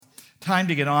Time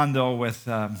to get on, though, with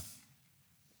the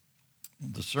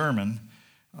sermon.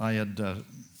 I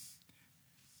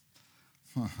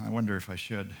wonder if I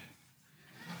should.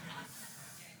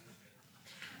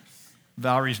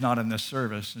 Valerie's not in this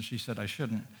service, and she said I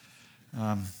shouldn't.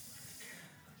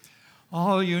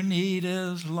 All you need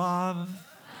is love.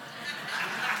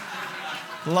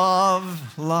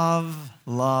 Love, love,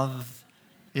 love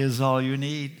is all you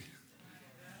need.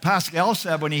 Pascal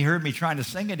said when he heard me trying to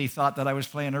sing it, he thought that I was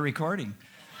playing a recording.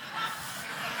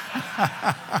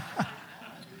 Of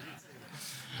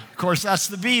course, that's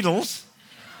the Beatles.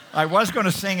 I was going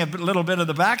to sing a little bit of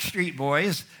the Backstreet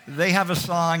Boys. They have a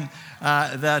song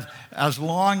that, As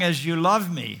Long As You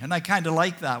Love Me, and I kind of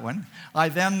like that one. I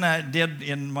then did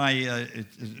in my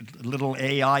little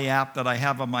AI app that I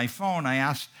have on my phone, I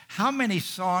asked, how many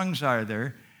songs are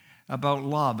there about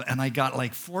love? And I got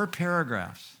like 4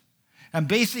 paragraphs. And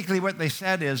basically what they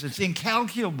said is it's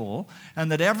incalculable,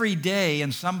 and that every day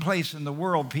in some place in the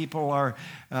world people are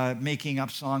making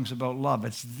up songs about love.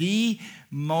 It's the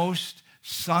most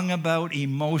sung about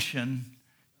emotion,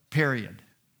 period.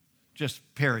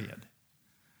 Just period.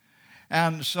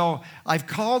 And so I've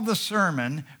called the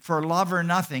sermon For Love or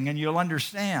Nothing, and you'll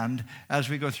understand as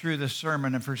we go through this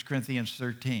sermon in 1 Corinthians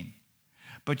 13.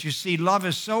 But you see, love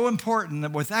is so important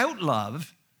that without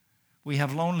love, we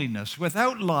have loneliness.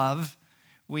 Without love,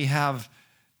 we're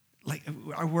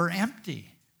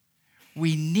empty.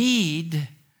 We need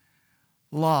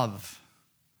love.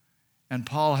 And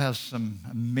Paul has some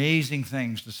amazing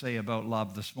things to say about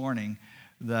love this morning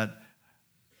that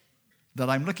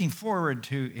I'm looking forward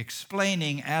to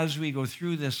explaining as we go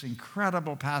through this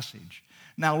incredible passage.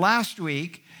 Now, last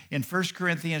week in 1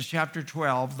 Corinthians chapter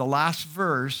 12, the last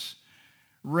verse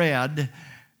read,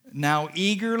 "Now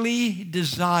eagerly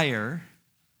desire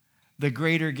the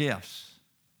greater gifts."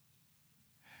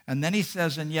 And then he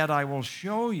says, "And yet I will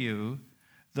show you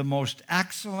the most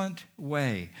excellent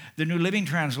way." The New Living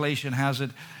Translation has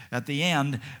it at the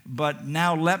end, "But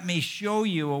now let me show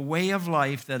you a way of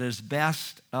life that is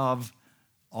best of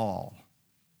all."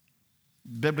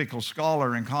 Biblical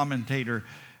scholar and commentator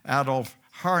Adolf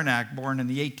Harnack, born in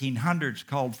the 1800s,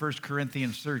 called 1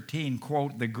 Corinthians 13,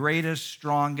 quote, "the greatest,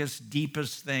 strongest,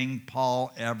 deepest thing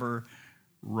Paul ever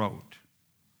wrote."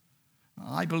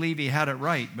 I believe he had it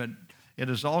right, but it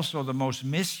is also the most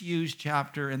misused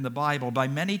chapter in the Bible by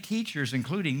many teachers,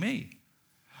 including me.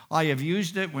 I have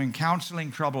used it when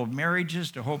counseling troubled marriages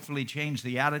to hopefully change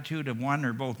the attitude of one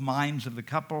or both minds of the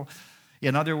couple.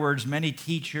 In other words, many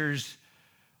teachers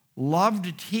love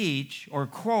to teach or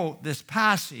quote this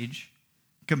passage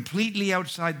completely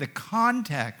outside the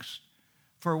context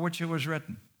for which it was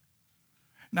written.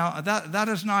 Now, that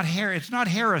is not it's not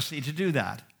heresy to do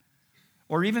that,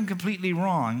 or even completely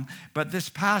wrong, but this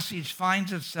passage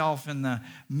finds itself in the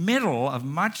middle of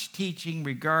much teaching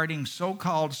regarding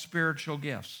so-called spiritual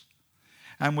gifts.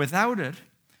 And without it,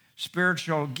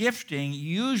 spiritual gifting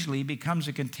usually becomes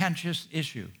a contentious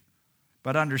issue.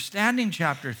 But understanding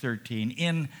chapter 13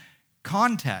 in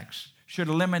context should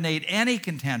eliminate any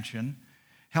contention,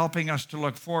 helping us to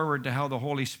look forward to how the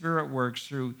Holy Spirit works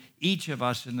through each of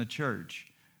us in the church,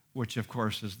 which of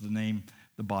course is the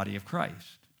body of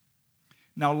Christ.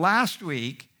 Now, last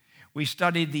week, we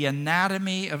studied the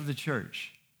anatomy of the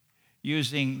church,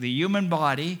 using the human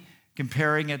body,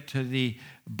 comparing it to the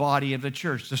body of the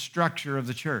church, the structure of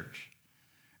the church.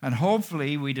 And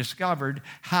hopefully, we discovered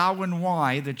how and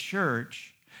why the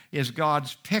church is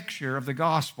God's picture of the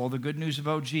gospel, the good news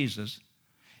about Jesus,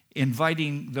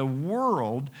 inviting the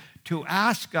world to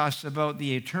ask us about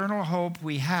the eternal hope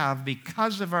we have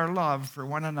because of our love for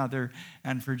one another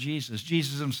and for Jesus.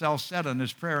 Jesus himself said in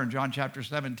his prayer in John chapter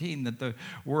 17 that the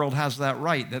world has that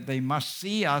right, that they must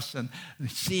see us, and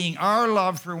seeing our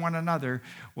love for one another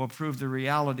will prove the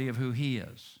reality of who he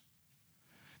is.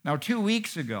 Now, 2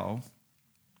 weeks ago,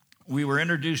 we were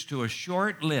introduced to a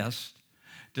short list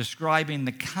describing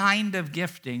the kind of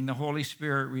gifting the Holy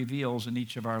Spirit reveals in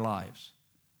each of our lives.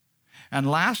 And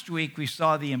last week, we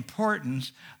saw the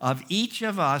importance of each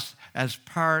of us as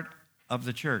part of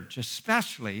the church,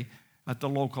 especially at the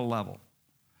local level.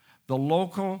 The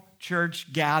local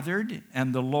church gathered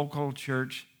and the local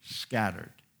church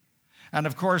scattered. And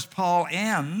of course, Paul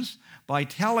ends by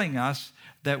telling us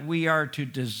that we are to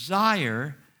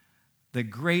desire the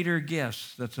greater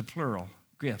gifts, that's a plural,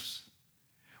 gifts,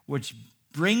 which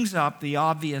brings up the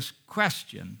obvious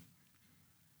question,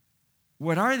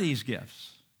 what are these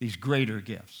gifts? These greater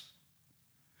gifts.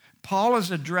 Paul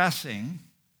is addressing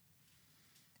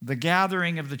the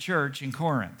gathering of the church in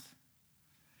Corinth.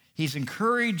 He's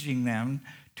encouraging them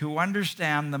to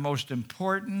understand the most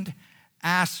important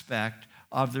aspect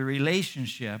of the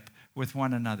relationship with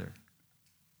one another.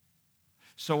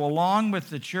 So along with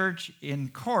the church in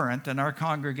Corinth and our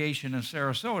congregation in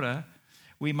Sarasota,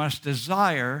 we must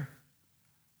desire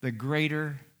the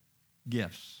greater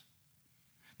gifts.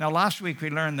 Now, last week we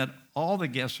learned that all the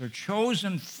gifts are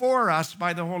chosen for us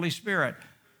by the Holy Spirit.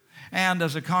 And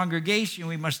as a congregation,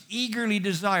 we must eagerly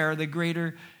desire the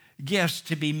greater gifts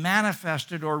to be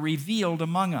manifested or revealed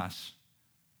among us.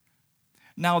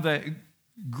 Now, the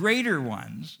greater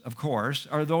ones, of course,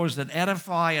 are those that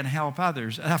edify and help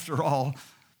others. After all,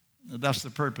 that's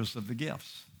the purpose of the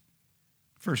gifts.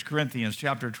 1 Corinthians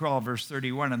chapter 12, verse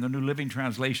 31 in the New Living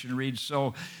Translation reads,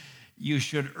 "So you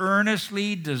should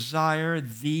earnestly desire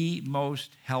the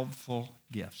most helpful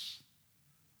gifts."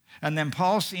 And then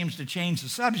Paul seems to change the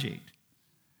subject,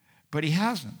 but he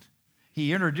hasn't.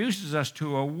 He introduces us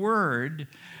to a word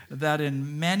that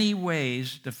in many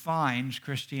ways defines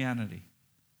Christianity,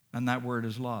 and that word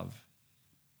is love.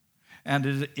 And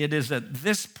it is at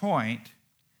this point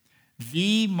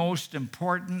the most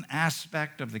important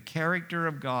aspect of the character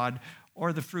of God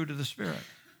or the fruit of the Spirit.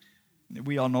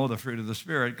 We all know the fruit of the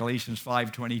Spirit, Galatians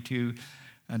 5:22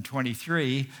 and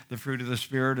 23. The fruit of the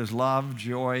Spirit is love,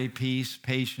 joy, peace,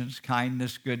 patience,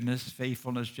 kindness, goodness,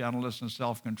 faithfulness, gentleness, and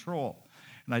self-control.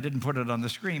 And I didn't put it on the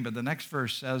screen, but the next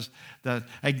verse says that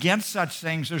against such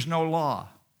things there's no law.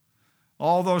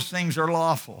 All those things are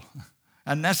lawful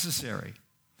and necessary.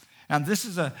 And this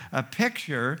is a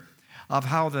picture of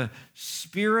how the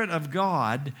Spirit of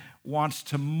God wants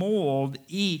to mold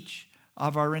each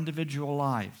of our individual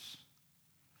lives.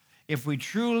 If we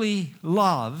truly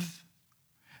love,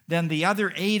 then the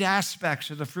other 8 aspects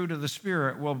of the fruit of the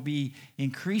Spirit will be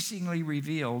increasingly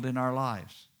revealed in our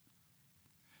lives.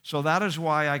 So that is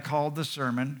why I called the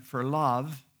sermon For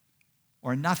Love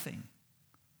or Nothing.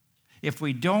 If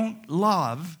we don't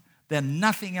love, then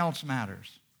nothing else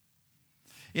matters.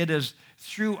 It is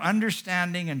through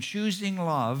understanding and choosing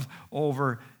love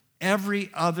over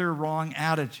every other wrong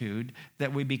attitude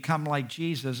that we become like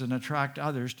Jesus and attract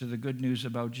others to the good news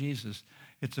about Jesus.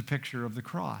 It's a picture of the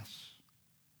cross.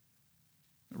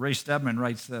 Ray Stedman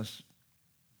writes this.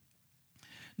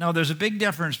 Now, there's a big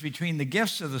difference between the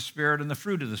gifts of the Spirit and the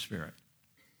fruit of the Spirit.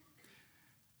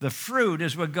 The fruit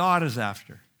is what God is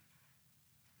after.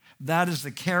 That is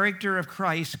the character of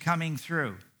Christ coming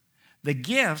through. The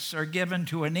gifts are given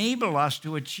to enable us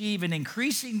to achieve an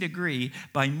increasing degree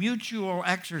by mutual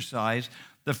exercise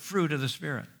the fruit of the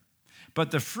Spirit.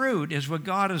 But the fruit is what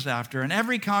God is after, and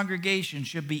every congregation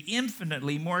should be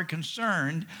infinitely more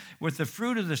concerned with the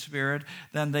fruit of the Spirit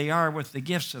than they are with the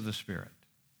gifts of the Spirit.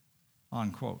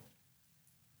 Unquote.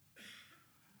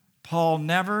 Paul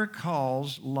never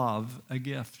calls love a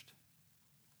gift.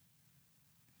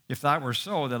 If that were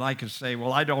so, then I could say,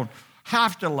 well, I don't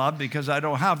have to love because I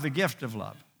don't have the gift of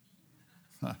love.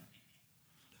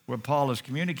 What Paul is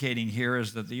communicating here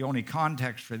is that the only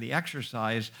context for the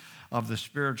exercise of the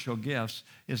spiritual gifts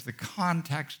is the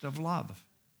context of love.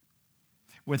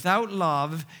 Without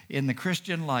love in the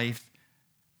Christian life,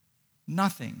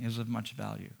 nothing is of much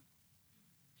value.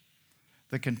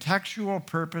 The contextual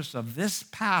purpose of this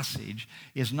passage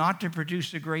is not to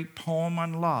produce a great poem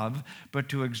on love, but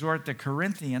to exhort the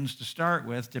Corinthians to start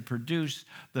with to produce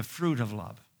the fruit of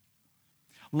love.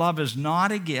 Love is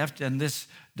not a gift, and this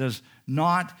does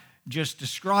not just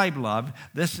describe love.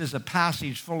 This is a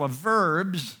passage full of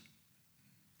verbs.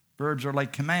 Verbs are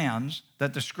like commands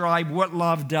that describe what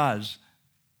love does,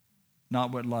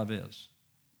 not what love is.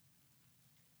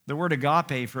 The word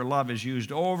agape for love is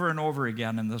used over and over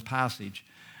again in this passage.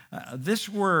 This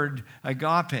word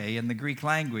agape in the Greek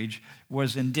language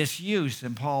was in disuse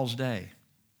in Paul's day.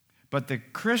 But the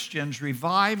Christians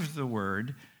revived the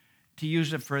word to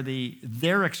use it for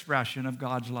their expression of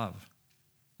God's love.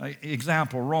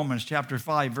 Example, Romans chapter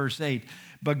 5, verse 8.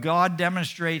 But God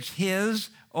demonstrates his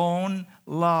own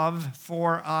love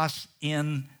for us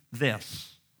in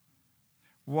this.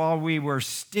 While we were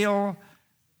still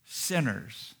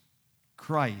sinners,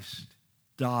 Christ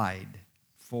died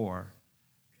for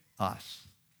us.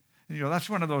 That's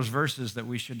one of those verses that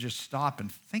we should just stop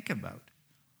and think about.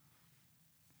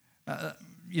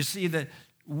 You see that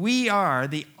we are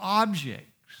the objects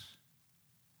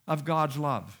of God's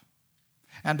love.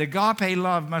 And agape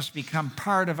love must become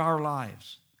part of our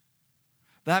lives.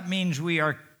 That means we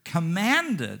are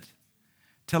commanded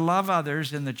to love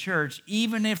others in the church,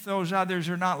 even if those others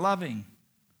are not loving.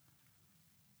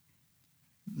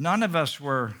 None of us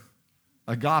were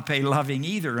agape loving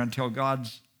either until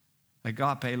God's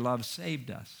agape love saved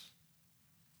us.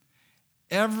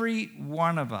 Every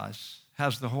one of us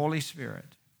has the Holy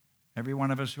Spirit. Every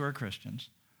one of us who are Christians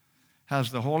has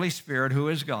the Holy Spirit, who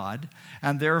is God,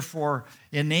 and therefore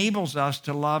enables us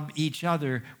to love each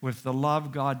other with the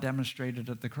love God demonstrated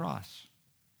at the cross.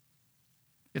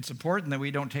 It's important that we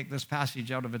don't take this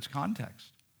passage out of its context.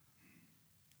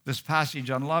 This passage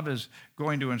on love is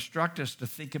going to instruct us to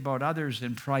think about others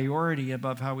in priority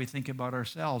above how we think about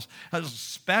ourselves,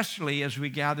 especially as we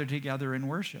gather together in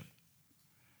worship.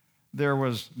 There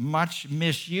was much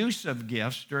misuse of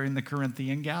gifts during the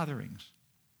Corinthian gatherings.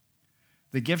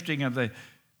 The gifting of the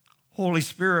Holy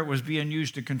Spirit was being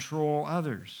used to control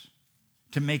others,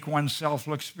 to make oneself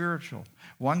look spiritual.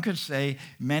 One could say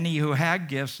many who had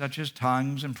gifts such as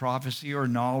tongues and prophecy or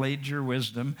knowledge or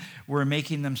wisdom were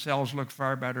making themselves look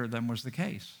far better than was the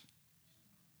case.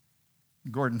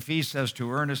 Gordon Fee says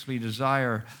to earnestly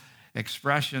desire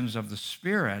expressions of the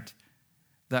Spirit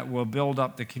that will build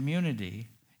up the community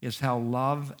is how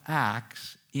love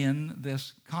acts in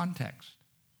this context.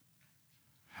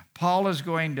 Paul is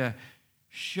going to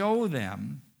show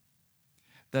them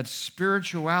that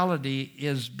spirituality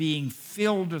is being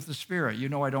filled with the Spirit. You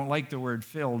know, I don't like the word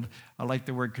filled. I like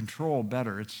the word control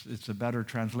better. It's a better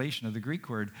translation of the Greek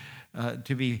word.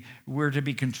 We're to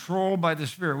be controlled by the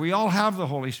Spirit. We all have the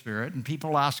Holy Spirit, and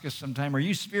people ask us sometimes, are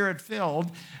you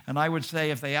Spirit-filled? And I would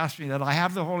say, if they ask me that, I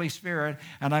have the Holy Spirit,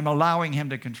 and I'm allowing Him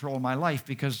to control my life,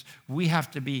 because we have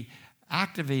to be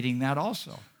activating that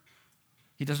also.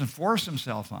 He doesn't force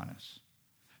Himself on us.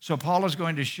 So Paul is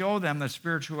going to show them that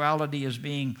spirituality is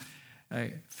being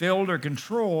filled or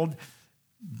controlled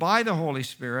by the Holy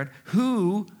Spirit,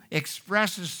 who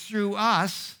expresses through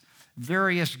us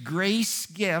various grace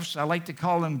gifts. I like to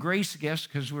call them grace gifts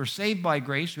because we're saved by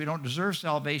grace. We don't deserve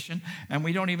salvation, and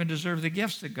we don't even deserve the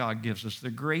gifts that God gives us.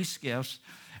 They're grace gifts,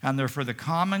 and they're for the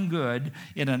common good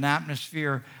in an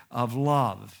atmosphere of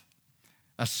love.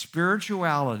 A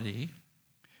spirituality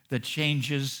that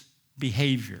changes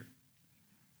behavior.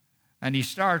 And he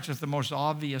starts with the most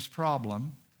obvious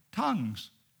problem, tongues.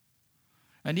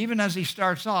 And even as he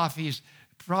starts off, he's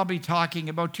probably talking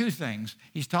about two things.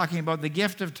 He's talking about the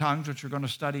gift of tongues, which we're going to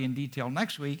study in detail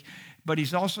next week, but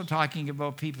he's also talking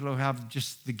about people who have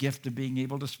just the gift of being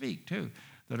able to speak too,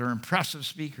 that are impressive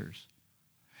speakers.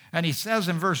 And he says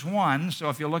in verse 1, so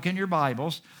if you look in your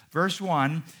Bibles, verse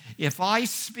 1, if I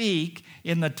speak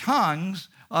in the tongues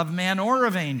of men or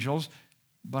of angels,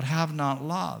 but have not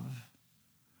love,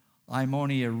 I'm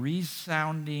only a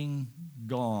resounding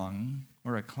gong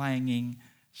or a clanging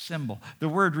cymbal. The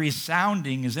word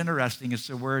resounding is interesting. It's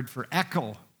the word for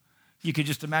echo. You could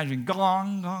just imagine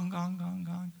gong, gong, gong, gong,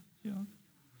 gong, you know,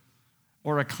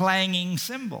 or a clanging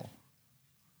cymbal.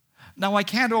 Now, I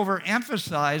can't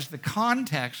overemphasize the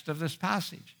context of this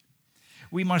passage.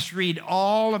 We must read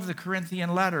all of the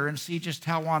Corinthian letter and see just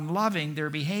how unloving their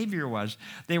behavior was.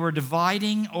 They were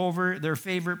dividing over their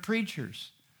favorite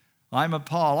preachers. I'm of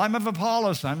Paul, I'm of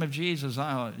Apollos, I'm of Jesus,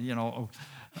 all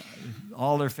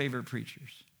their favorite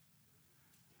preachers.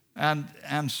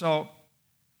 And so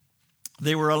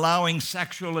they were allowing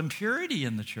sexual impurity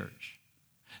in the church.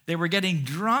 They were getting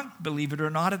drunk, believe it or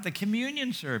not, at the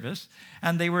communion service,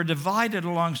 and they were divided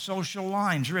along social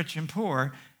lines, rich and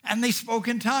poor, and they spoke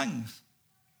in tongues.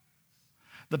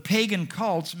 The pagan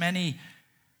cults, many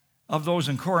of those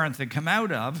in Corinth had come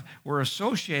out of, were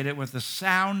associated with the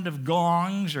sound of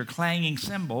gongs or clanging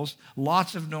cymbals,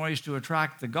 lots of noise to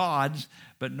attract the gods,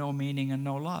 but no meaning and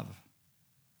no love.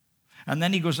 And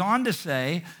then he goes on to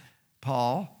say,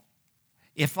 Paul,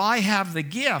 if I have the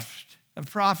gift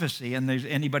of prophecy, and there's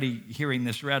anybody hearing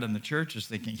this read in the church is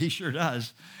thinking, he sure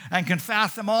does, and can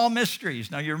fathom all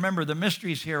mysteries. Now you remember the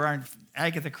mysteries here aren't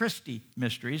Agatha Christie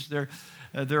mysteries. They're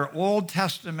Old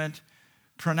Testament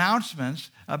pronouncements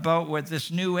about what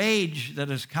this new age that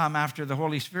has come after the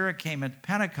Holy Spirit came at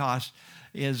Pentecost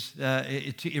is,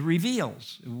 it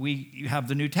reveals. We have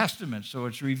the New Testament, so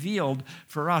it's revealed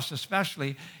for us,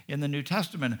 especially in the New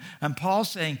Testament. And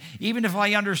Paul's saying, even if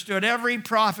I understood every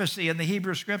prophecy in the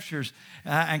Hebrew Scriptures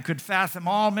and could fathom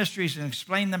all mysteries and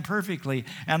explain them perfectly,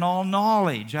 and all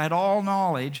knowledge, I had all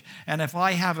knowledge, and if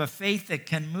I have a faith that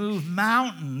can move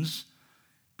mountains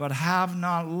but have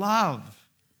not love,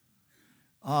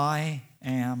 I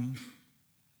am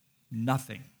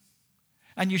nothing.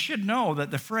 And you should know that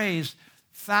the phrase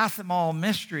fathom all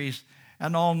mysteries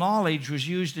and all knowledge was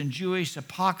used in Jewish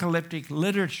apocalyptic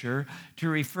literature to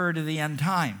refer to the end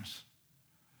times.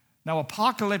 Now,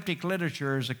 apocalyptic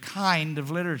literature is a kind of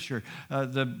literature.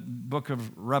 The book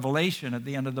of Revelation at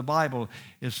the end of the Bible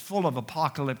is full of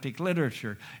apocalyptic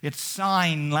literature. It's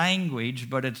sign language,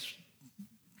 but it's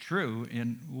true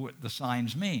in what the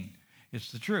signs mean.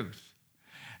 It's the truth.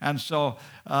 And so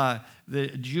the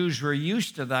Jews were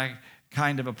used to that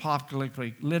kind of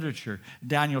apocalyptic literature.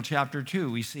 Daniel chapter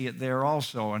 2, we see it there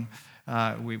also, and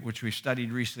which we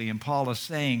studied recently. And Paul is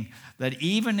saying that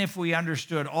even if we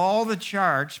understood all the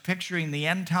charts picturing the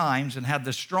end times and had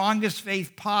the strongest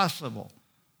faith possible,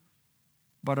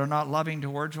 but are not loving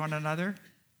towards one another,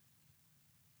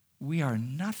 we are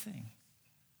nothing.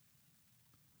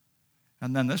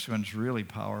 And then this one's really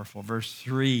powerful. Verse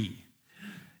 3.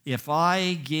 If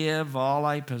I give all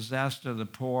I possess to the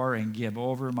poor and give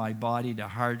over my body to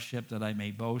hardship that I may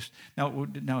boast.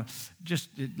 Now, just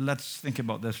let's think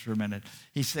about this for a minute.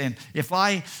 He's saying, if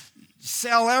I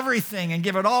sell everything and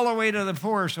give it all away to the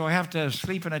poor so I have to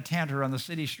sleep in a tent or on the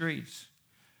city streets.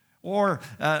 Or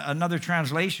another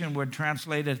translation would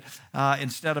translate it,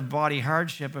 instead of body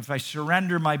hardship, if I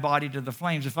surrender my body to the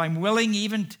flames, if I'm willing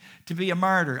even to be a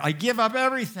martyr, I give up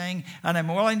everything and I'm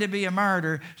willing to be a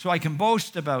martyr so I can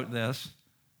boast about this,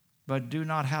 but do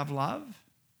not have love,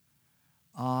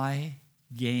 I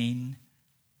gain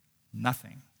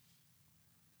nothing.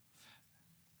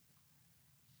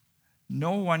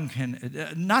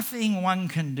 Nothing one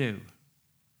can do,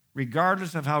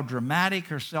 regardless of how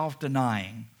dramatic or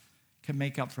self-denying, can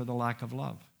make up for the lack of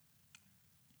love.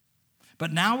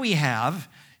 But now we have,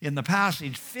 in the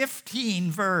passage,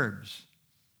 15 verbs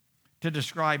to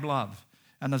describe love.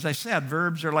 And as I said,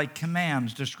 verbs are like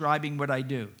commands describing what I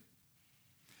do.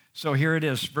 So here it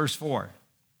is, verse 4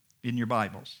 in your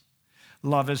Bibles.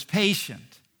 Love is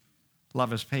patient.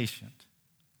 Love is patient.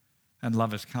 And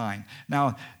love is kind.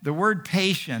 Now, the word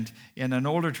patient in an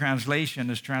older translation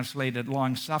is translated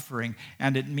long-suffering,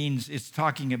 and it means it's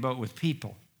talking about with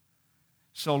people.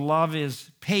 So love is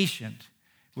patient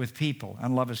with people,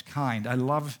 and love is kind. I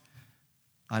love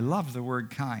the word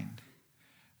kind.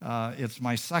 It's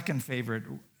my second favorite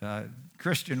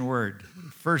Christian word.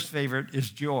 First favorite is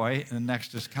joy, and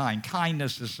next is kind.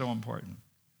 Kindness is so important.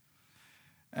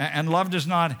 And love does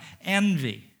not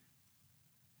envy.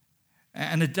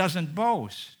 And it doesn't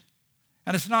boast.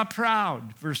 And it's not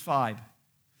proud, verse 5.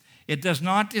 It does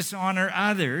not dishonor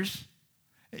others.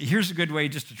 Here's a good way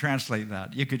just to translate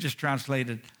that. You could just translate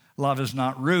it, love is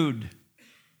not rude.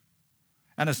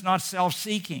 And it's not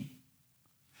self-seeking.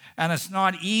 And it's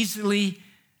not easily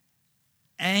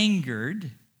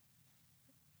angered.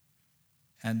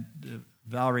 And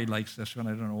Valerie likes this one,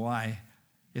 I don't know why.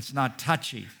 It's not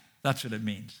touchy. That's what it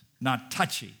means. Not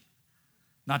touchy.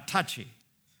 Not touchy.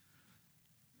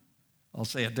 I'll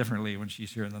say it differently when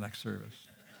she's here in the next service.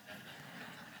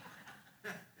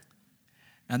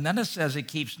 And then it says it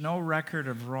keeps no record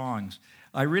of wrongs.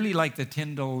 I really like the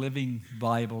Tyndale Living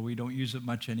Bible. We don't use it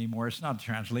much anymore. It's not a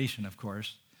translation, of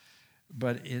course.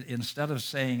 But instead of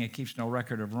saying it keeps no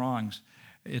record of wrongs,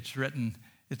 it's written,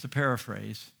 it's a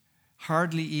paraphrase,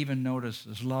 hardly even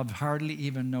notices. Love hardly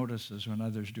even notices when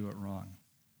others do it wrong.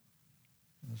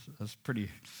 That's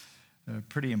pretty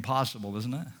impossible,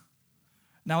 isn't it?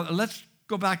 Now, let's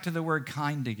go back to the word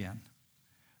kind again.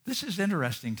 This is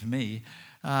interesting to me.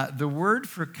 The word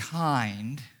for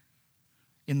kind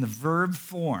in the verb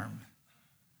form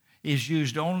is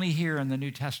used only here in the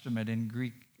New Testament in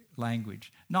Greek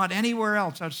language. Not anywhere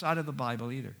else outside of the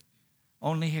Bible either.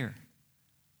 Only here.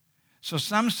 So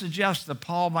some suggest that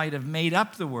Paul might have made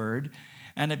up the word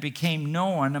and it became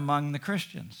known among the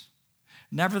Christians.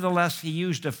 Nevertheless, he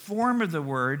used a form of the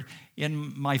word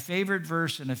in my favorite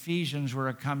verse in Ephesians where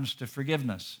it comes to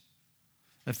forgiveness.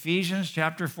 Ephesians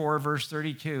chapter 4, verse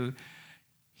 32,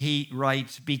 he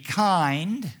writes, be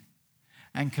kind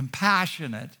and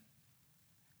compassionate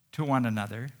to one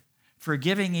another,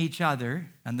 forgiving each other,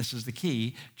 and this is the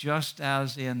key, just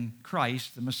as in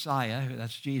Christ, the Messiah,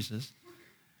 that's Jesus,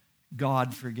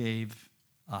 God forgave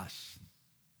us.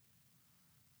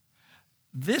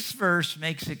 This verse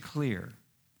makes it clear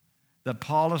that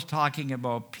Paul is talking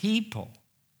about people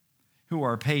who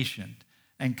are patient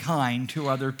and kind to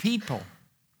other people.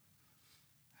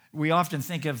 We often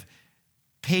think of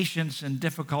patience in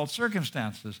difficult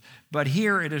circumstances, but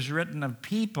here it is written of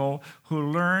people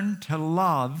who learn to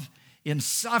love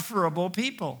insufferable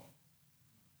people.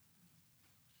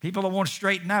 People that won't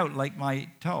straighten out like my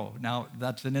toe. Now,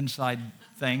 that's an inside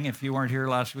thing. If you weren't here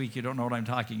last week, you don't know what I'm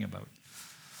talking about.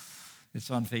 It's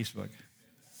on Facebook.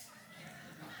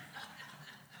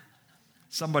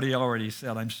 Somebody already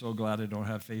said, I'm so glad I don't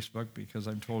have Facebook because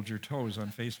I'm told your toes on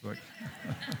Facebook.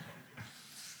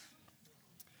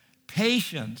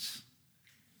 Patience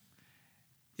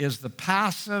is the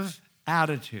passive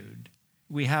attitude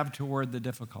we have toward the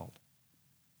difficult.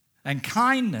 And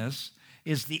kindness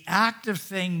is the active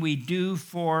thing we do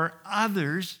for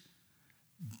others,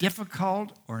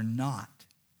 difficult or not.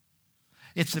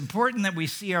 It's important that we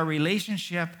see our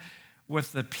relationship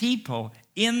with the people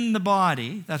in the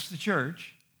body, that's the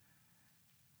church,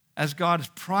 as God's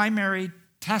primary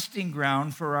testing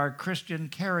ground for our Christian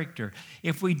character.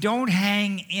 If we don't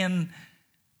hang in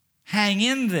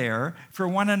there for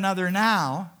one another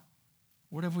now,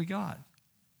 what have we got?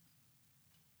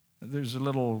 There's a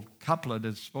little couplet.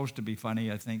 It's supposed to be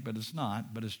funny, I think, but it's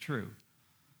not, but it's true.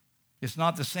 It's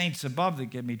not the saints above that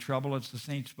give me trouble, it's the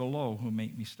saints below who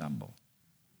make me stumble.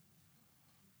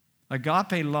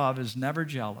 Agape love is never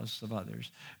jealous of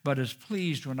others, but is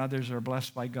pleased when others are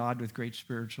blessed by God with great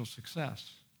spiritual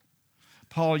success.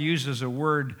 Paul uses a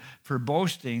word for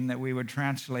boasting that we would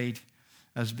translate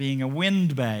as being a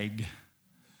windbag.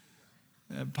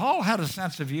 Paul had a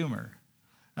sense of humor,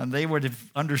 and they would have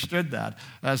understood that.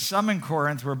 Some in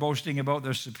Corinth were boasting about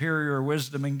their superior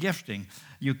wisdom and gifting.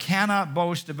 You cannot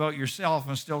boast about yourself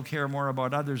and still care more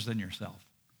about others than yourself.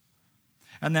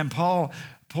 And then Paul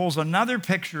pulls another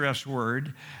picturesque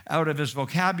word out of his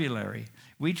vocabulary.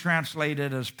 We translate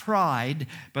it as pride,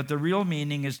 but the real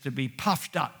meaning is to be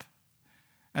puffed up.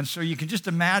 And so you can just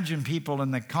imagine people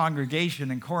in the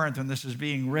congregation in Corinth when this is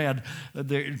being read,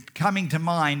 they're coming to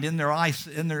mind in their eyes,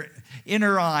 in their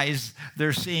inner eyes,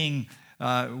 they're seeing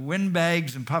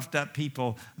windbags and puffed up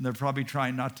people, and they're probably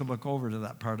trying not to look over to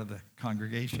that part of the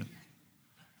congregation.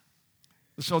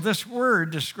 So this word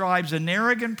describes an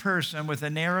arrogant person with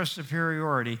an air of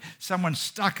superiority, someone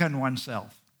stuck on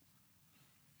oneself.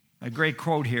 A great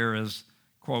quote here is,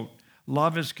 quote,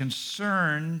 "Love is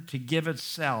concerned to give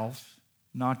itself,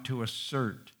 not to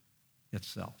assert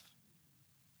itself."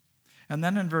 And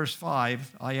then in verse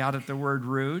 5, I added the word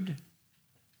rude.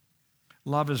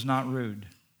 Love is not rude.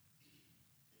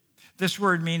 This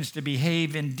word means to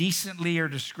behave indecently or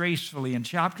disgracefully. In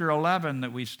chapter 11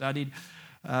 that we studied,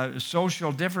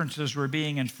 social differences were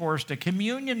being enforced at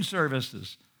communion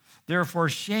services, therefore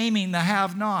shaming the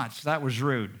have-nots. That was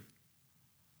rude.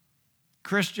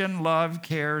 Christian love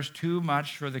cares too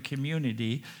much for the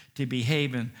community to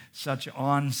behave in such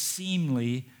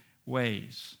unseemly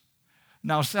ways.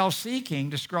 Now,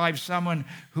 self-seeking describes someone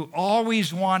who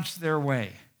always wants their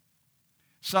way.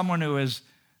 Someone who is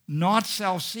not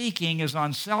self-seeking is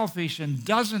unselfish and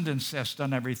doesn't insist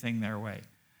on everything their way.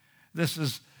 This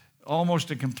is almost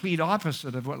a complete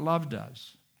opposite of what love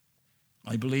does.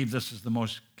 I believe this is the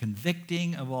most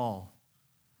convicting of all.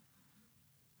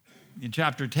 In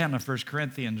chapter 10 of 1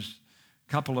 Corinthians,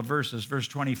 a couple of verses, verse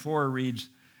 24 reads,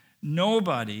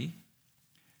 "Nobody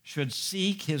should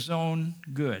seek his own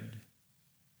good,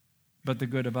 but the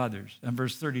good of others." And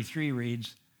verse 33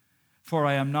 reads, "For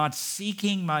I am not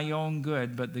seeking my own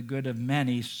good, but the good of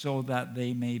many, so that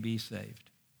they may be saved."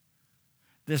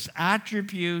 This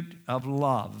attribute of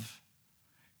love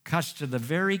cuts to the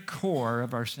very core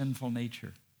of our sinful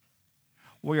nature.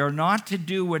 We are not to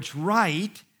do what's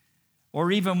right or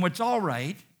even what's all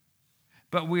right,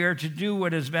 but we are to do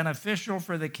what is beneficial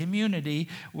for the community.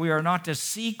 We are not to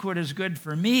seek what is good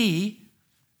for me,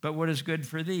 but what is good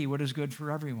for thee, what is good for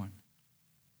everyone.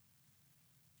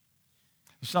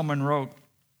 Someone wrote,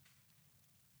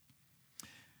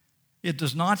 "It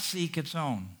does not seek its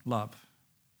own, love.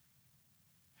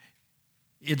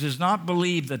 It does not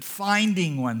believe that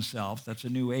finding oneself," that's a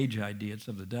New Age idea, it's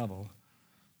of the devil,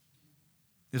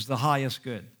 "is the highest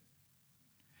good.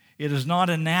 It is not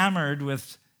enamored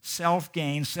with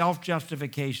self-gain,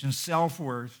 self-justification,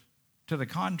 self-worth. To the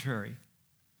contrary,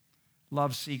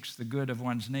 love seeks the good of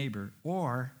one's neighbor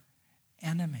or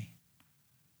enemy.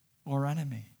 Or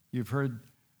enemy." You've heard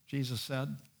Jesus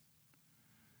said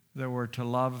that we're to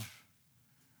love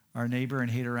our neighbor and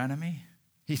hate our enemy.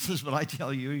 He says, but I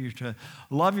tell you, you're to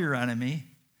love your enemy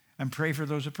and pray for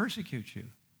those who persecute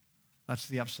you. That's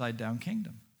the upside-down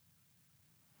kingdom.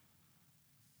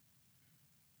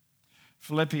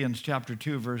 Philippians chapter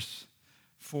 2, verse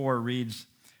 4 reads,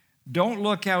 "Don't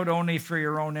look out only for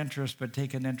your own interest, but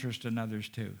take an interest in others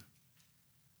too."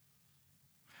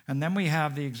 And then we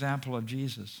have the example of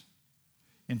Jesus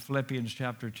in Philippians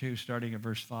chapter 2, starting at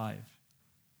verse 5.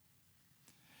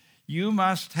 You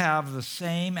must have the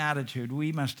same attitude,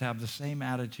 we must have the same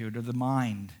attitude, or the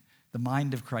mind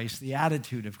of Christ, the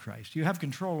attitude of Christ. You have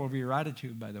control over your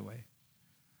attitude, by the way.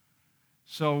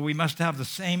 So we must have the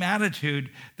same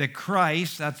attitude that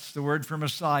Christ, that's the word for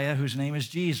Messiah, whose name is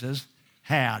Jesus,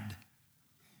 had.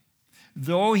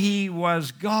 Though he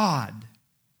was God,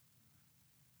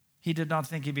 he did not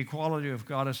think of equality with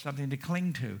God as something to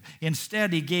cling to.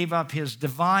 Instead, he gave up his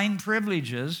divine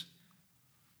privileges.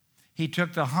 He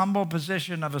took the humble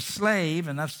position of a slave,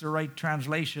 and that's the right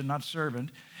translation, not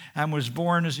servant, and was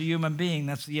born as a human being.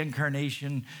 That's the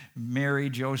incarnation, Mary,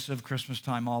 Joseph, Christmas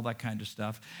time, all that kind of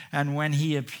stuff. And when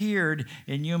he appeared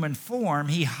in human form,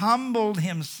 he humbled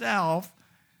himself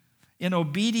in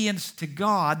obedience to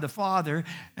God, the Father,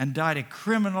 and died a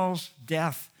criminal's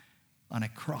death on a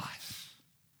cross.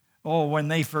 Oh, when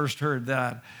they first heard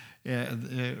that,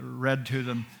 read to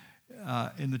them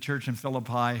in the church in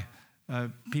Philippi,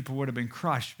 people would have been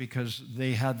crushed because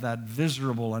they had that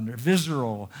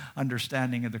visceral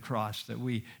understanding of the cross that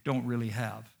we don't really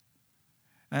have.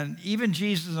 And even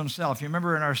Jesus himself, you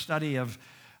remember in our study of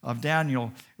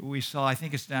Daniel, we saw, I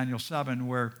think it's Daniel 7,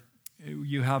 where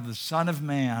you have the Son of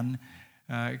Man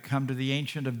come to the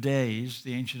Ancient of Days.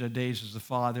 The Ancient of Days is the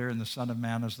Father, and the Son of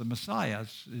Man is the Messiah.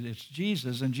 It's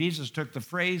Jesus. And Jesus took the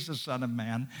phrase, the Son of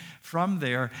Man, from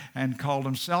there and called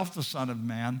himself the Son of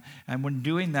Man. And when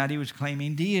doing that, he was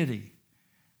claiming deity.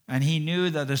 And he knew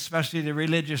that especially the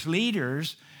religious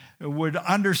leaders would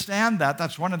understand that.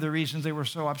 That's one of the reasons they were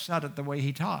so upset at the way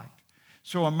he talked.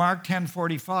 So in Mark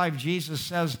 10:45, Jesus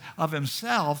says of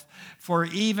himself, "For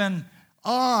even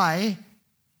I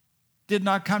did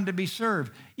not come to be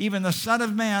served. Even the Son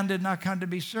of Man did not come to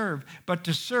be served, but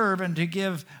to serve and to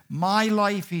give my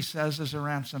life," he says, "as a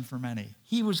ransom for many."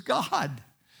 He was God,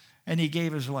 and he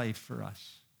gave his life for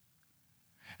us.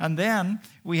 And then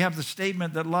we have the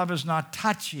statement that love is not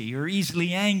touchy or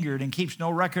easily angered and keeps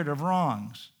no record of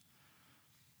wrongs.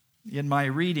 In my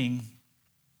reading,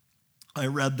 I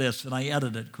read this, and I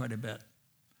edited quite a bit.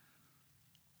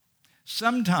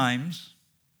 Sometimes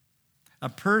a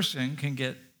person can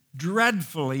get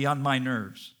dreadfully on my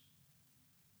nerves.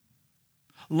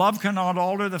 Love cannot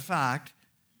alter the fact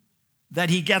that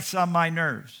he gets on my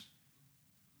nerves.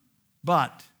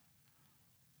 But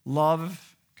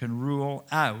love can rule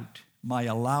out my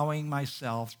allowing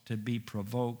myself to be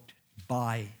provoked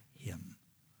by him.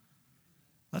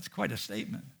 That's quite a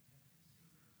statement.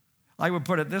 I would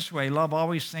put it this way: love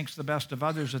always thinks the best of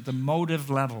others at the motive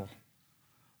level.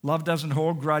 Love doesn't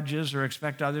hold grudges or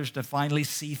expect others to finally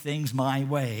see things my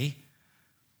way.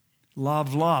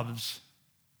 Love loves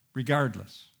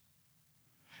regardless.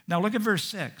 Now look at verse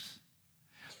 6.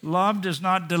 Love does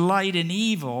not delight in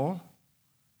evil,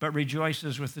 but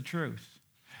rejoices with the truth.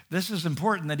 This is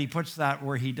important that he puts that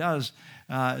where he does,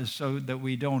 so that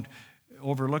we don't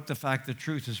overlook the fact that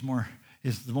truth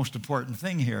is the most important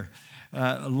thing here.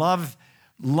 Love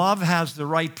has the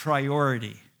right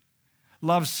priority.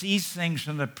 Love sees things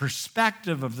from the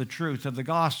perspective of the truth of the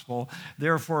gospel.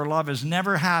 Therefore, love is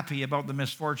never happy about the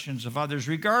misfortunes of others,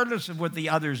 regardless of what the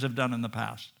others have done in the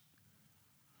past.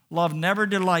 Love never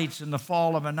delights in the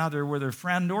fall of another, whether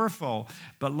friend or foe.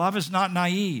 But love is not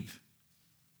naive.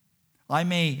 I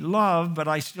may love, but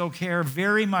I still care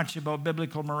very much about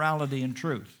biblical morality and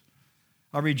truth.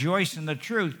 I rejoice in the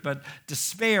truth, but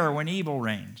despair when evil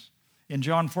reigns. In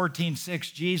John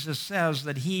 14:6, Jesus says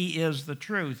that he is the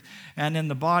truth. And in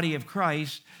the body of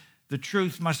Christ, the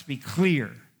truth must be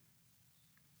clear.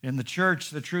 In the church,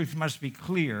 the truth must be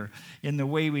clear in the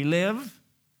way we live,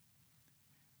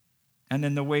 and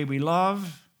in the way we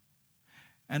love,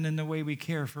 and in the way we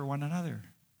care for one another.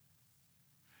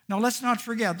 Now, let's not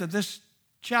forget that this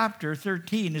chapter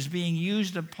 13 is being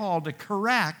used of Paul to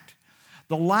correct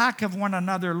the lack of one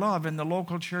another love in the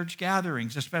local church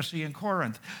gatherings, especially in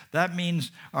Corinth. That means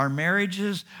our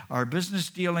marriages, our business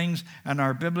dealings, and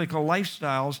our biblical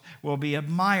lifestyles will be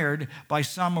admired by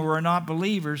some who are not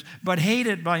believers, but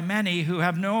hated by many who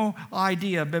have no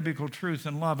idea of biblical truth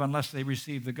and love unless they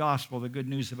receive the gospel, the good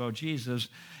news about Jesus,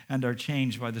 and are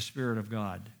changed by the Spirit of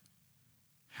God.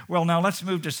 Well, now let's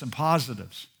move to some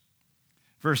positives.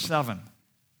 Verse 7.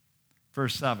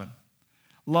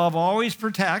 Love always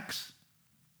protects,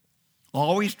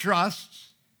 always trusts,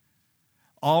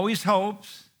 always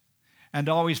hopes, and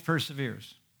always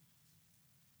perseveres.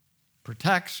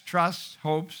 Protects, trusts,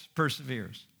 hopes,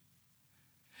 perseveres.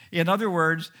 In other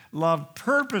words, love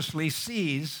purposely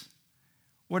sees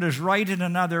what is right in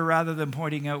another rather than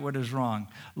pointing out what is wrong.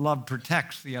 Love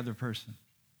protects the other person.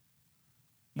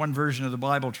 One version of the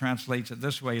Bible translates it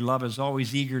this way: love is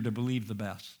always eager to believe the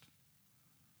best.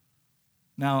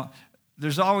 Now,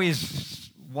 there's always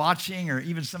watching, or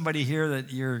even somebody here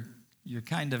that you're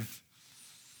kind of,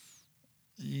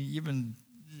 you've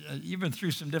been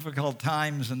through some difficult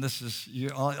times, and this is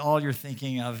all you're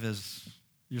thinking of is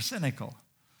you're cynical,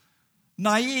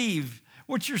 naive.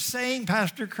 What you're saying,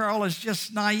 Pastor Carl, is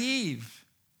just naive.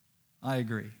 I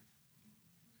agree.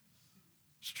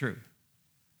 It's true.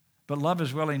 But love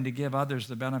is willing to give others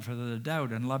the benefit of the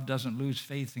doubt, and love doesn't lose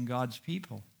faith in God's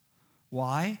people.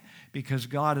 Why? Because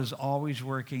God is always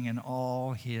working in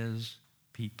all his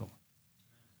people.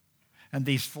 And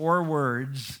these 4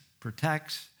 words,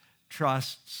 protects,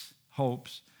 trusts,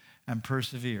 hopes, and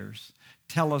perseveres,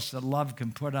 tell us that love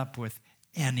can put up with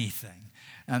anything.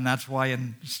 And that's why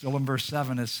still in verse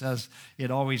 7 it says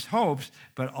it always hopes,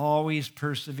 but always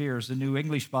perseveres. The New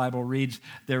English Bible reads,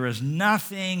 there is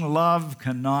nothing love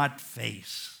cannot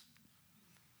face.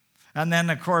 And then,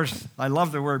 of course, I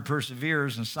love the word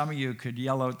perseveres, and some of you could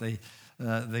yell out the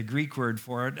Greek word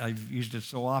for it. I've used it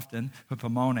so often,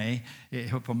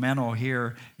 hupomeno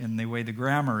here in the way the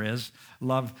grammar is.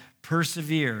 Love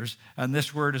perseveres, and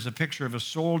this word is a picture of a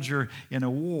soldier in a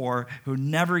war who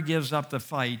never gives up the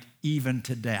fight, even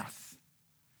to death.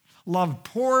 Love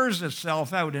pours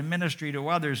itself out in ministry to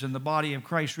others in the body of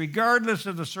Christ, regardless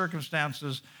of the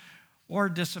circumstances or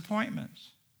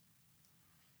disappointments.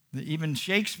 Even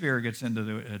Shakespeare gets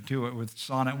into it with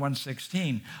Sonnet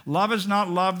 116. Love is not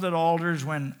love that alters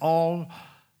when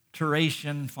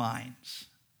alteration finds.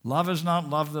 Love is not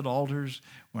love that alters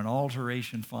when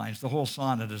alteration finds. The whole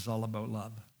sonnet is all about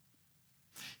love.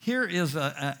 Here is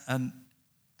an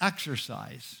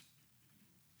exercise,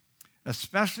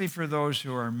 especially for those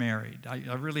who are married.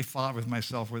 I really fought with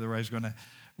myself whether I was going to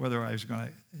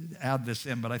add this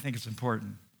in, but I think it's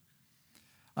important.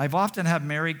 I've often had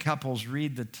married couples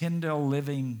read the Tyndale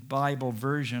Living Bible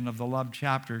version of the love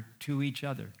chapter to each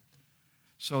other.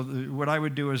 So what I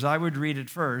would do is I would read it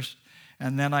first,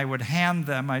 and then I would hand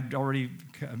them, I'd already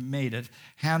made it,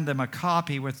 hand them a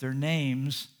copy with their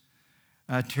names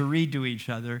to read to each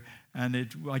other. And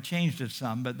I changed it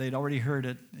some, but they'd already heard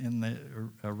it in the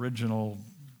original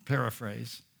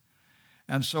paraphrase.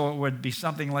 And so it would be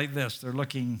something like this. They're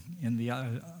looking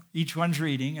in each one's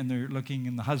reading, and they're looking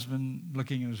in the husband,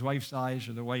 looking in his wife's eyes,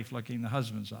 or the wife looking in the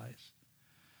husband's eyes.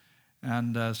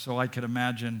 And so I could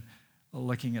imagine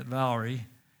looking at Valerie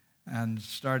and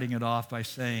starting it off by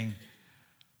saying,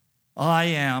 I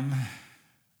am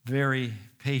very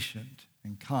patient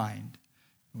and kind.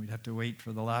 We'd have to wait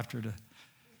for the laughter to...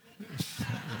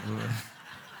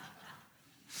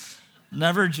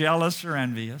 Never jealous or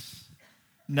envious,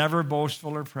 never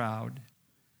boastful or proud,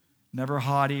 never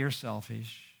haughty or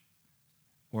selfish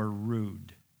or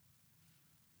rude.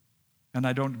 And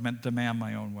I don't demand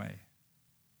my own way.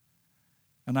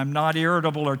 And I'm not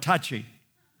irritable or touchy.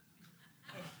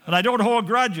 And I don't hold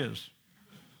grudges.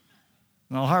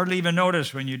 And I'll hardly even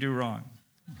notice when you do wrong.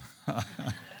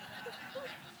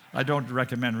 I don't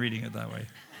recommend reading it that way.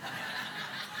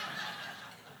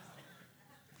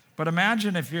 But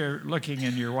imagine if you're looking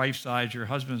in your wife's eyes, your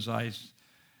husband's eyes,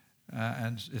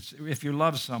 and if you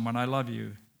love someone, I love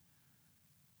you,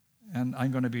 and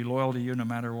I'm going to be loyal to you no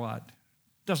matter what.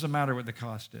 Doesn't matter what the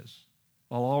cost is.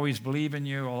 I'll always believe in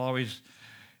you. I'll always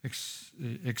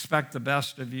expect the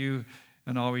best of you,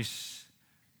 and always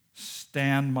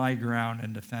stand my ground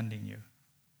in defending you.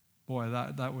 Boy,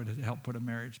 that would help put a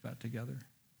marriage back together.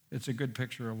 It's a good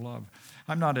picture of love.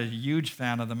 I'm not a huge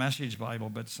fan of the Message Bible,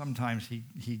 but sometimes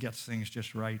he gets things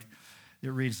just right. It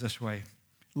reads this way: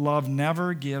 love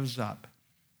never gives up.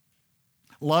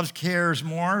 Love cares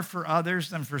more for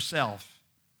others than for self.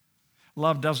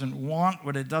 Love doesn't want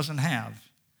what it doesn't have.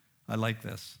 I like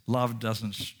this. Love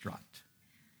doesn't strut.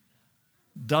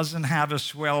 Doesn't have a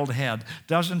swelled head.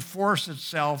 Doesn't force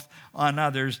itself on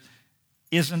others.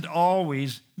 Isn't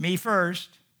always me first.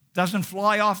 Doesn't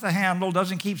fly off the handle,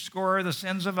 doesn't keep score of the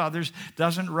sins of others,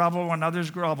 doesn't revel when others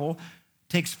grovel,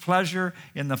 takes pleasure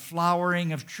in the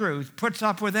flowering of truth, puts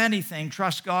up with anything,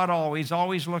 trusts God always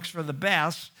looks for the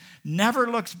best, never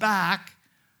looks back,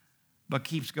 but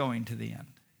keeps going to the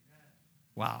end.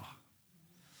 Wow.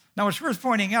 Now, it's worth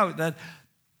pointing out that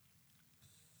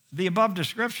the above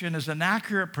description is an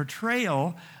accurate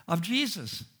portrayal of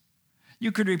Jesus.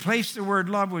 You could replace the word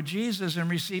love with Jesus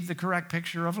and receive the correct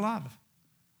picture of love.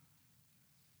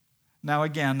 Now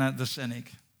again, the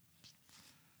cynic.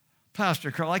 Pastor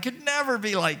Carl, I could never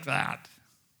be like that.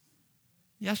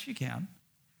 Yes, you can.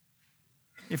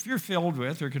 If you're filled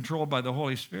with or controlled by the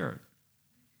Holy Spirit.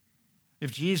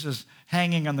 If Jesus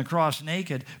hanging on the cross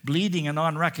naked, bleeding and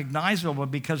unrecognizable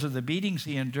because of the beatings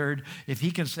he endured, if he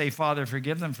can say, Father,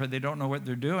 forgive them for they don't know what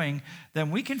they're doing,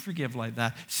 then we can forgive like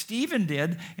that. Stephen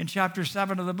did in chapter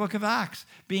 7 of the book of Acts,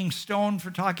 being stoned for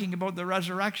talking about the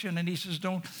resurrection, and he says,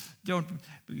 don't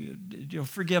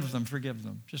forgive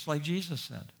them, just like Jesus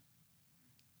said.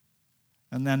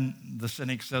 And then the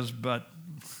cynic says, but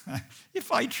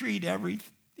if I treat everyone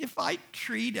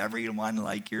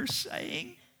like you're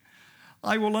saying,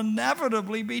 I will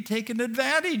inevitably be taken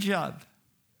advantage of.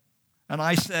 And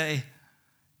I say,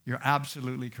 you're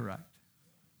absolutely correct.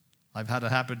 I've had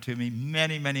it happen to me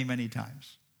many, many, many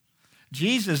times.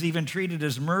 Jesus even treated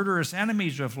his murderous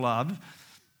enemies with love,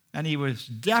 and he was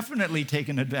definitely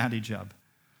taken advantage of.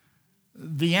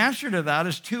 The answer to that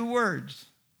is two words: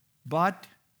 but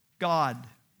God.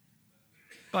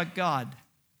 But God.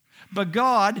 But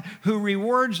God, who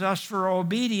rewards us for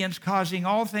obedience, causing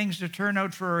all things to turn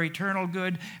out for our eternal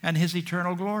good and his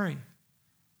eternal glory.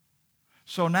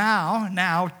 So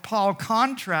now Paul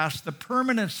contrasts the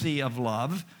permanency of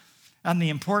love and the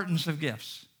importance of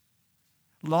gifts.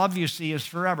 Love, you see, is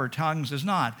forever. Tongues is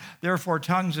not. Therefore,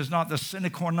 tongues is not the sine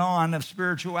qua non of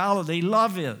spirituality.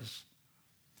 Love is.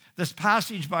 This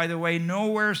passage, by the way,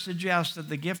 nowhere suggests that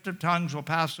the gift of tongues will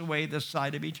pass away this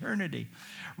side of eternity.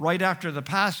 Right after the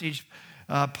passage,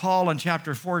 Paul in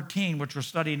chapter 14, which we'll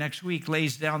study next week,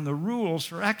 lays down the rules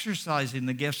for exercising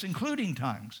the gifts, including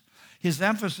tongues. His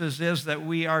emphasis is that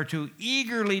we are to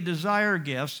eagerly desire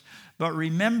gifts, but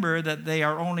remember that they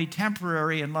are only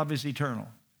temporary and love is eternal.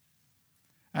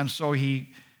 And so he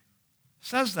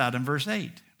says that in verse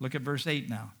 8. Look at verse 8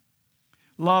 now.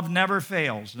 Love never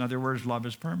fails. In other words, love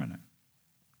is permanent.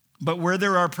 But where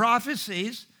there are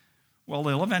prophecies, well,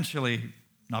 they'll eventually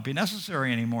not be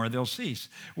necessary anymore. They'll cease.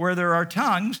 Where there are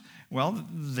tongues, well,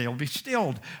 they'll be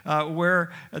stilled.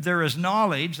 Where there is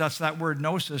knowledge, that's that word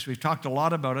gnosis. We've talked a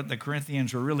lot about it. The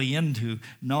Corinthians were really into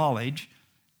knowledge.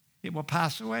 It will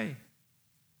pass away.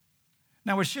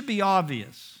 Now, it should be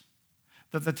obvious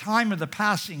that the time of the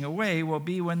passing away will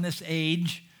be when this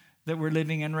age that we're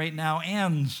living in right now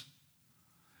ends.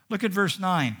 Look at verse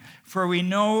 9. For we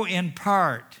know in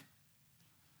part.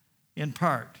 In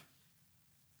part.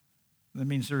 That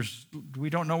means we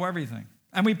don't know everything.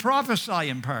 And we prophesy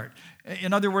in part.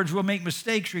 In other words, we'll make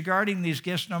mistakes regarding these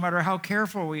gifts no matter how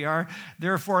careful we are.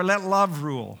 Therefore, let love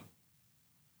rule.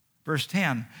 Verse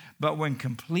 10. But when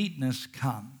completeness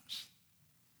comes,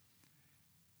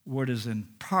 what is in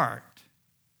part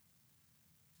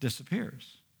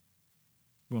disappears.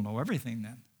 We'll know everything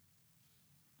then.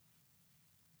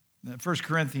 1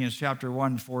 Corinthians chapter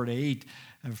 1, 4-8,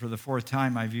 and for the fourth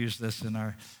time I've used this in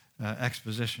our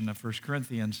exposition of 1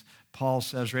 Corinthians. Paul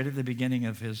says right at the beginning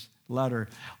of his letter,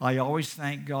 I always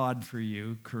thank God for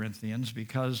you, Corinthians,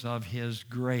 because of his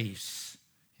grace,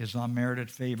 his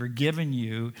unmerited favor given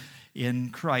you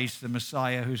in Christ, the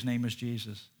Messiah, whose name is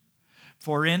Jesus.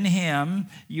 For in him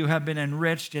you have been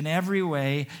enriched in every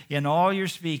way, in all your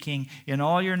speaking, in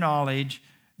all your knowledge,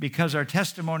 because our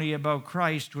testimony about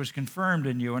Christ was confirmed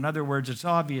in you. In other words, it's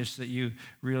obvious that you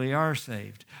really are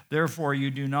saved. Therefore,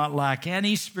 you do not lack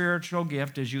any spiritual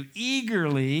gift as you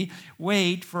eagerly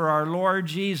wait for our Lord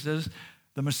Jesus,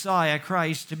 the Messiah,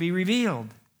 Christ, to be revealed.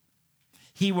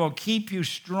 He will keep you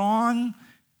strong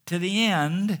to the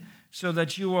end so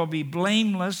that you will be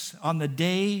blameless on the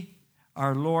day of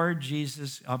our Lord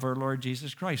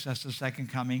Jesus Christ. That's the second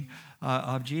coming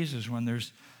of Jesus,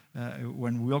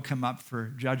 when we'll come up for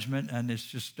judgment and it's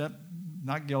just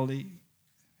not guilty,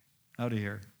 out of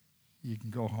here. You can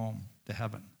go home to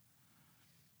heaven.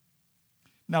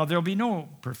 Now, there'll be no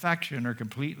perfection or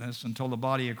completeness until the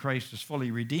body of Christ is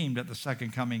fully redeemed at the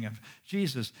second coming of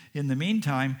Jesus. In the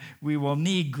meantime, we will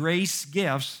need grace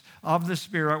gifts of the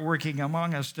Spirit working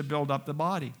among us to build up the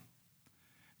body.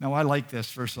 Now, I like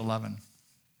this, verse 11.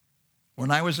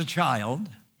 When I was a child,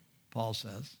 Paul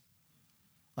says,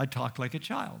 I talked like a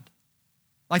child.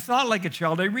 I thought like a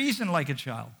child. I reasoned like a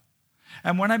child.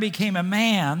 And when I became a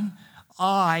man,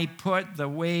 I put the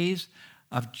ways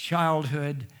of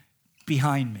childhood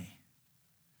behind me.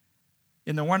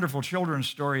 In the wonderful children's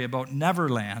story about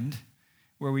Neverland,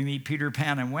 where we meet Peter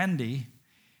Pan and Wendy,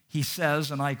 he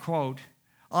says, and I quote,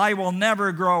 I will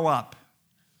never grow up.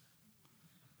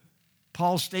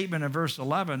 Paul's statement in verse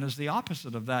 11 is the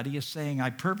opposite of that. He is saying, I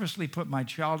purposely put my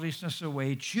childishness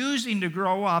away, choosing to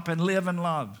grow up and live in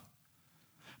love.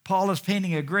 Paul is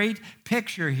painting a great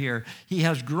picture here. He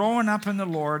has grown up in the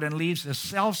Lord and leaves the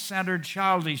self-centered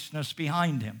childishness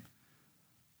behind him.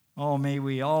 Oh, may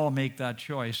we all make that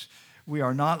choice. We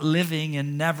are not living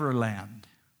in Neverland.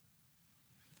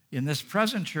 In this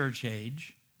present church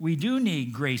age, we do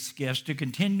need grace gifts to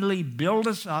continually build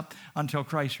us up until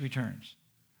Christ returns.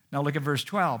 Now look at verse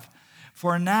 12.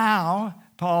 For now,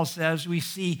 Paul says, we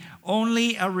see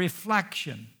only a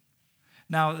reflection.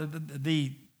 Now,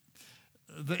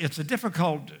 it's a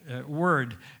difficult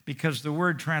word because the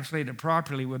word translated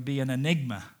properly would be an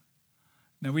enigma.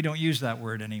 Now, we don't use that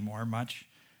word anymore much.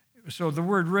 So the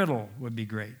word riddle would be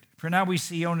great. For now we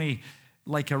see only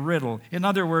like a riddle. In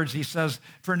other words, he says,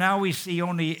 for now we see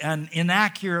only an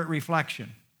inaccurate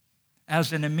reflection,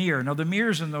 as in a mirror. Now, the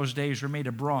mirrors in those days were made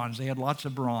of bronze. They had lots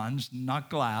of bronze,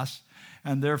 not glass,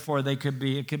 and therefore it could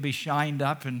be shined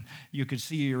up and you could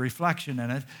see your reflection in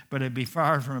it, but it'd be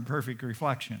far from a perfect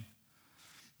reflection.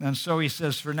 And so he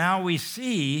says, for now we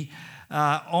see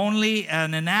only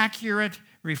an inaccurate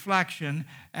reflection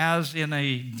as in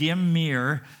a dim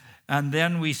mirror, and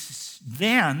then we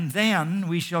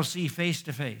shall see face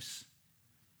to face.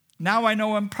 Now I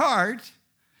know in part,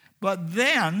 but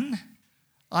then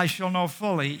I shall know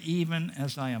fully, even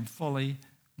as I am fully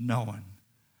known.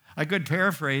 A good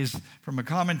paraphrase from a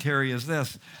commentary is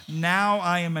this: now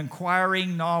I am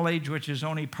acquiring knowledge which is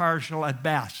only partial at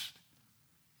best.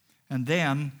 And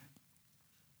then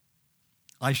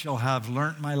I shall have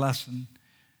learnt my lesson,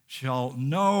 shall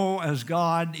know as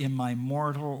God in my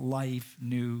mortal life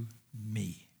knew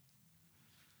me.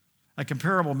 A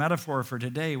comparable metaphor for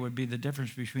today would be the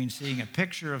difference between seeing a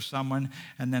picture of someone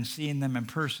and then seeing them in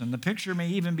person. The picture may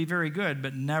even be very good,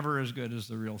 but never as good as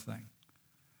the real thing.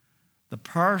 The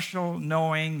partial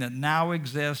knowing that now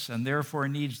exists and therefore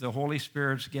needs the Holy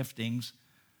Spirit's giftings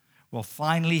will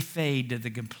finally fade to the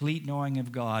complete knowing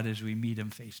of God as we meet him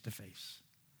face to face.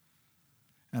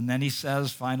 And then he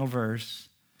says, final verse,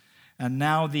 and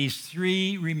now these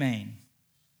three remain: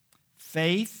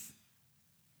 faith,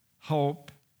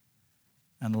 hope,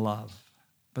 and love.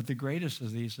 But the greatest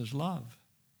of these is love.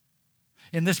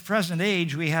 In this present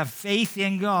age, we have faith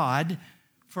in God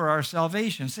for our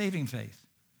salvation, saving faith.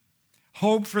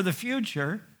 Hope for the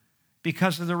future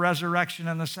because of the resurrection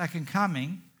and the second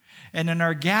coming. And in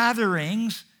our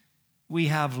gatherings, we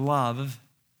have love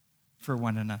for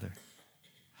one another.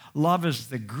 Love is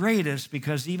the greatest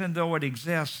because even though it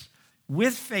exists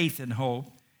with faith and hope,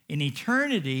 in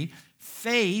eternity,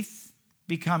 faith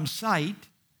becomes sight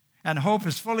and hope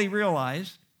is fully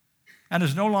realized and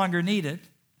is no longer needed,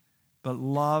 but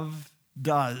love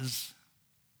does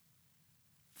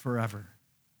forever.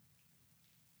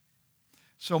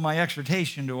 So my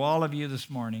exhortation to all of you this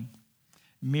morning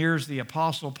mirrors the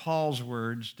Apostle Paul's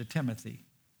words to Timothy,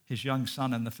 his young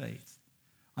son in the faith.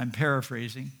 I'm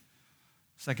paraphrasing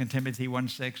 2 Timothy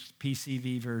 1:6,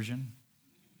 PCV version,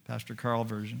 Pastor Carl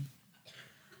version.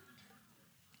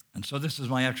 And so this is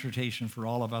my exhortation for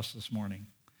all of us this morning.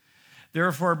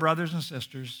 Therefore, brothers and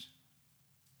sisters,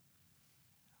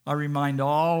 I remind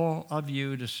all of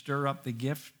you to stir up the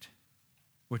gift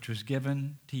which was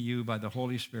given to you by the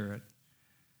Holy Spirit,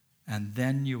 and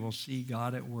then you will see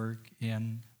God at work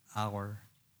in our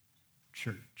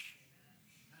church.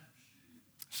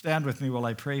 Stand with me while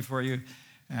I pray for you,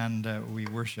 and we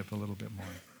worship a little bit more.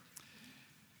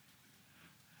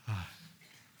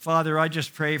 Father, I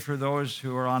just pray for those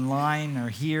who are online or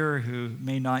here who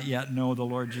may not yet know the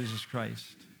Lord Jesus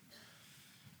Christ.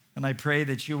 And I pray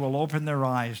that you will open their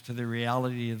eyes to the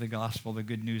reality of the gospel, the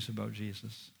good news about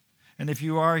Jesus. And if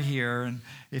you are here and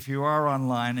if you are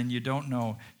online and you don't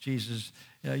know Jesus,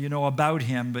 you know about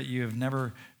him, but you have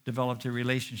never developed a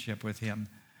relationship with him,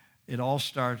 it all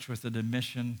starts with an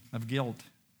admission of guilt.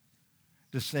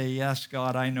 To say, yes,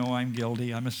 God, I know I'm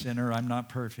guilty. I'm a sinner. I'm not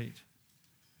perfect.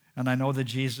 And I know that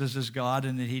Jesus is God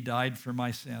and that he died for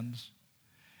my sins.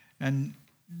 And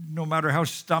no matter how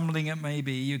stumbling it may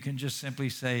be, you can just simply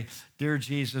say, dear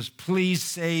Jesus, please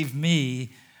save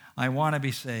me. I want to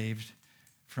be saved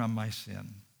from my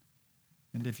sin.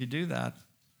 And if you do that,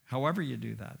 however you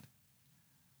do that,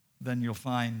 then you'll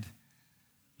find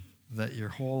that your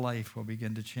whole life will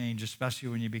begin to change, especially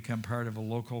when you become part of a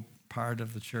local part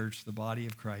of the church, the body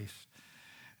of Christ,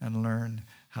 and learn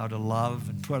how to love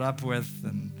and put up with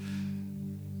and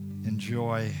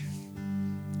enjoy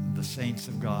the saints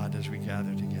of God as we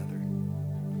gather together.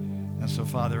 And so,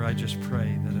 Father, I just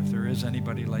pray that if there is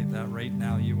anybody like that right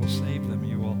now, you will save them.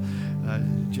 You will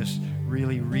just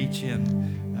really reach in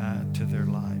to their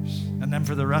lives. And then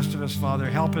for the rest of us, Father,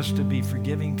 help us to be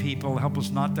forgiving people. Help us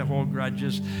not to hold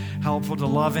grudges. Helpful to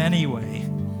love anyway.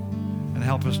 And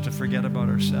help us to forget about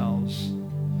ourselves.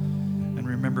 And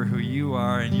remember who you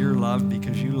are and your love,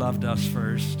 because you loved us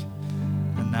first.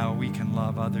 And now we can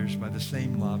love others by the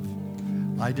same love.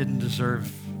 I didn't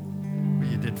deserve what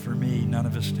you did for me. None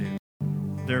of us do.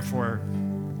 Therefore,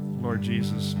 Lord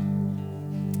Jesus,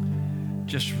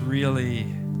 just really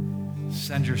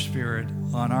send your Spirit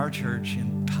on our church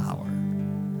in power.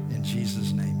 In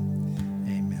Jesus' name,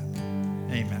 amen.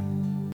 Amen.